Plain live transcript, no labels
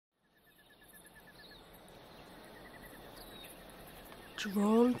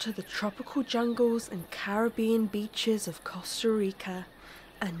Drawn to the tropical jungles and Caribbean beaches of Costa Rica,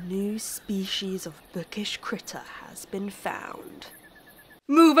 a new species of bookish critter has been found.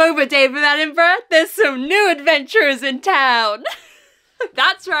 Move over, David Attenborough. There's some new adventurers in town.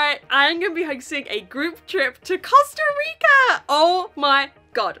 That's right, I'm going to be hosting a group trip to Costa Rica. Oh my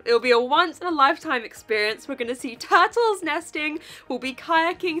God, it'll be a once-in-a-lifetime experience. We're going to see turtles nesting, we'll be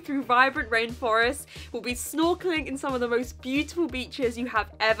kayaking through vibrant rainforests, we'll be snorkeling in some of the most beautiful beaches you have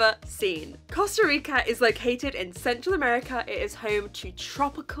ever seen. Costa Rica is located in Central America. It is home to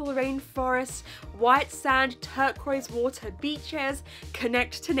tropical rainforests, white sand, turquoise water beaches.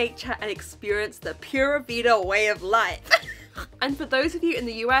 Connect to nature and experience the Pura Vida way of life. And for those of you in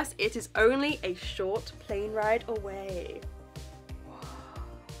the US, it is only a short plane ride away.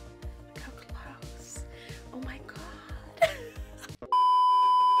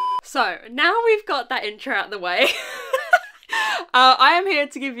 So now we've got that intro out of the way, I am here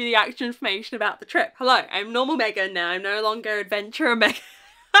to give you the actual information about the trip. Hello, I'm normal Megan now. I'm no longer adventurer Megan.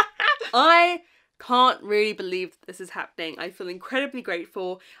 I can't really believe this is happening. I feel incredibly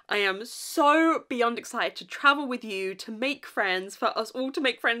grateful. I am so beyond excited to travel with you, to make friends, for us all to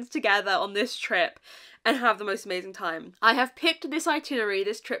make friends together on this trip and have the most amazing time. I have picked this itinerary,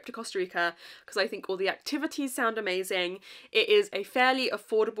 this trip to Costa Rica, because I think all the activities sound amazing. It is a fairly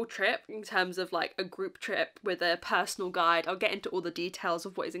affordable trip in terms of like a group trip with a personal guide. I'll get into all the details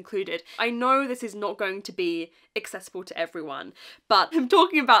of what is included. I know this is not going to be accessible to everyone, but I'm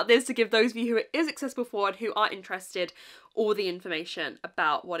talking about this to give those of you who it is accessible for and who are interested all the information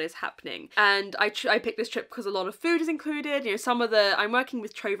about what is happening. And I picked this trip because a lot of food is included. You know, I'm working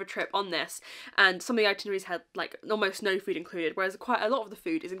with Trover Trip on this, and some of the itineraries had like almost no food included, whereas quite a lot of the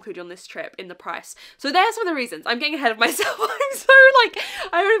food is included on this trip in the price. So there's some of the reasons. I'm getting ahead of myself. I'm so like,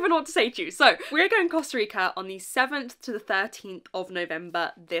 I don't even know what to say to you. So we're going to Costa Rica on the 7th to the 13th of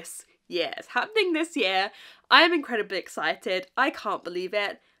November this year. It's happening this year. I am incredibly excited. I can't believe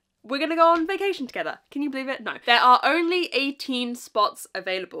it. We're gonna go on vacation together. Can you believe it? No. There are only 18 spots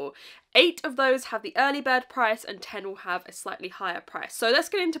available. 8 of those have the early bird price and 10 will have a slightly higher price. So let's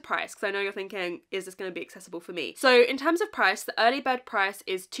get into price, because I know you're thinking, is this going to be accessible for me? So in terms of price, the early bird price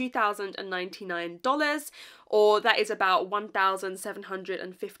is $2,099, or that is about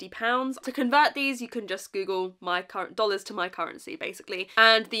 £1,750. To convert these, you can just Google my current dollars to my currency, basically.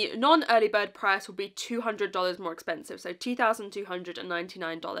 And the non-early bird price will be $200 more expensive, so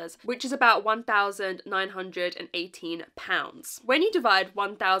 $2,299, which is about £1,918. When you divide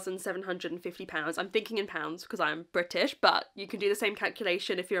 £1,750, I'm thinking in pounds because I'm British, but you can do the same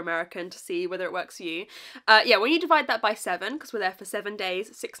calculation if you're American to see whether it works for you. Yeah, when you divide that by 7, because we're there for 7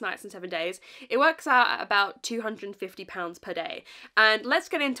 days, 6 nights and 7 days, it works out at about £250 per day. And let's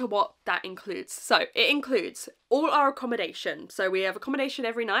get into what that includes. So it includes all our accommodation. So we have accommodation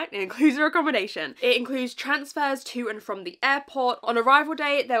every night. It includes our accommodation. It includes transfers to and from the airport. On arrival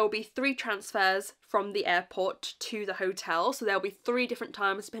day, there will be 3 transfers from the airport to the hotel. So there'll be 3 different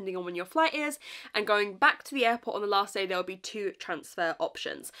times depending on when your flight is. And going back to the airport on the last day, there'll be 2 transfer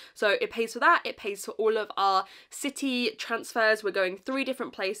options. So it pays for that. It pays for all of our city transfers. We're going 3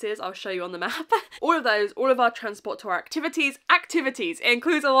 different places. I'll show you on the map. All of those, all of our transport to our activities. Activities. It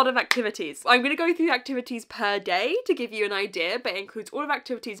includes a lot of activities. I'm going to go through the activities per day to give you an idea, but it includes all of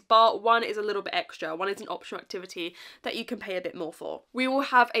activities, bar one is a little bit extra. One is an optional activity that you can pay a bit more for. We will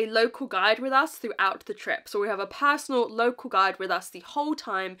have a local guide with us throughout the trip. So we have a personal local guide with us the whole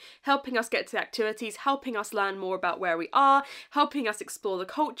time, helping us get to the activities, helping us learn more about where we are, helping us explore the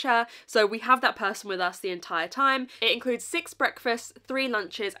culture. So we have that person with us the entire time. It includes 6 breakfasts, 3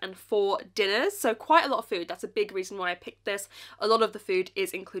 lunches and 4 dinners. So quite a lot of food. That's a big reason why I picked this. A lot of the food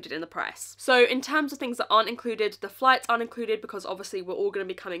is included in the price. So in terms of things that aren't included, the flights aren't included because obviously we're all going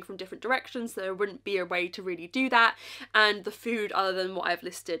to be coming from different directions, so there wouldn't be a way to really do that. And the food, other than what I've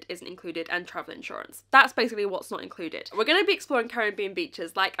listed, isn't included, and travel insurance. That's basically what's not included. We're going to be exploring Caribbean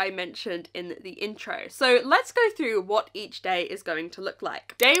beaches like I mentioned in the intro. So let's go through what each day is going to look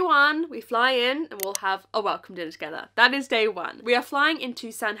like. Day 1, we fly in and we'll have a welcome dinner together. That is day 1. We are flying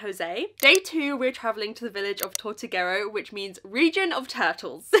into San Jose. Day 2, we're traveling to the village of Tortuguero, which means region of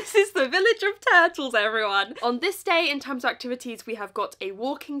turtles. This is the village of turtles, everyone. On this day, in terms of activities, we have got a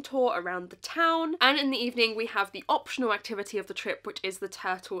walking tour around the town, and in the evening we have the optional activity of the trip, which is the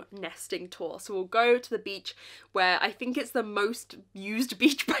turtle nesting tour. So we'll go to the beach where I think it's the most used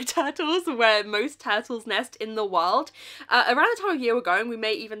beach by turtles, where most turtles nest in the world. Around the time of year we're going, we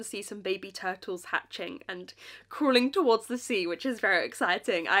may even see some baby turtles hatching and crawling towards the sea, which is very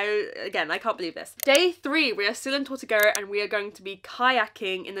exciting. Again, I can't believe this. Day 3, we are still in Tortuguero and we are going to be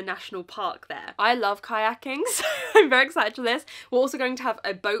kayaking in the national park there. I love kayaking. kayaking, so I'm very excited for this. We're also going to have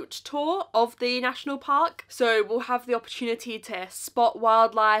a boat tour of the national park, so we'll have the opportunity to spot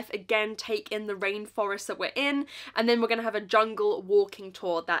wildlife, again take in the rainforest that we're in, and then we're going to have a jungle walking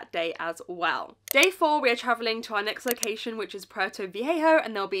tour that day as well. Day 4, we are travelling to our next location, which is Puerto Viejo,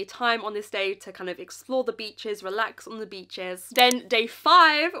 and there'll be time on this day to kind of explore the beaches, relax on the beaches. Then day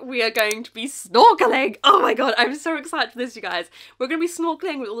 5, we are going to be snorkeling. Oh my god, I'm so excited for this, you guys. We're going to be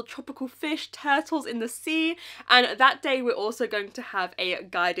snorkeling with all the tropical fish, turtles in the sea, and that day we're also going to have a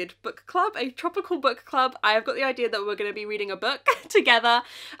guided book club, a tropical book club. I have got the idea that we're going to be reading a book together,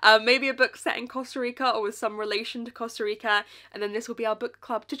 maybe a book set in Costa Rica or with some relation to Costa Rica, and then this will be our book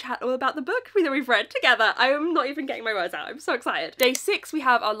club to chat all about the book that we've read together. I am not even getting my words out. I'm so excited. Day 6, we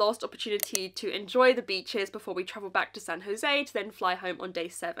have our last opportunity to enjoy the beaches before we travel back to San Jose to then fly home on day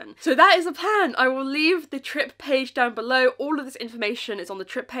 7. So that is the plan. I will leave the trip page down below. All of this information is on the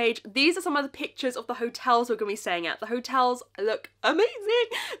trip page. These are some of the pictures of the hotels we're going to be staying at. The hotels look amazing.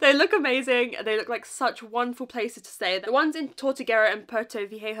 They look amazing. They look like such wonderful places to stay. The ones in Tortuguera and Puerto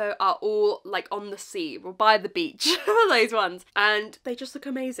Viejo are all like on the sea or by the beach. Those ones. And they just look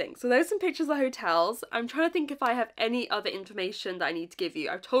amazing. So there's some pictures of the hotels. I'm trying to think if I have any other information that I need to give you.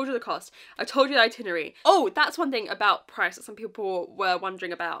 I've told you the cost. I've told you the itinerary. Oh, that's one thing about price that some people were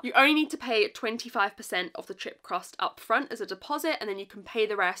wondering about. You only need to pay 25% of the trip cost up front as a deposit, and then you can pay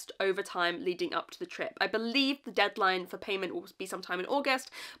the rest over time leading up to the trip. I believe the deadline for payment will be sometime in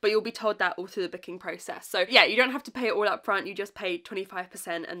August, but you'll be told that all through the booking process. So yeah, you don't have to pay it all up front. You just pay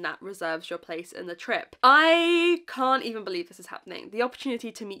 25% and that reserves your place in the trip. I can't even believe this is happening. The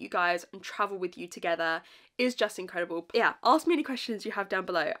opportunity to meet you guys and travel with you together is just incredible. Yeah, ask me any questions you have down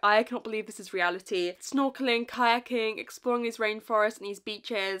below. I cannot believe this is reality. Snorkeling, kayaking, exploring these rainforests and these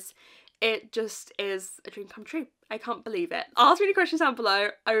beaches. It just is a dream come true. I can't believe it. Ask me any questions down below.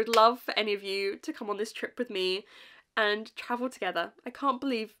 I would love for any of you to come on this trip with me and travel together. I can't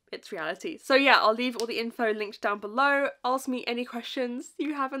believe it's reality. So yeah, I'll leave all the info linked down below. Ask me any questions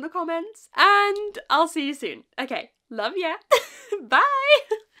you have in the comments, and I'll see you soon. Okay, love ya. Bye.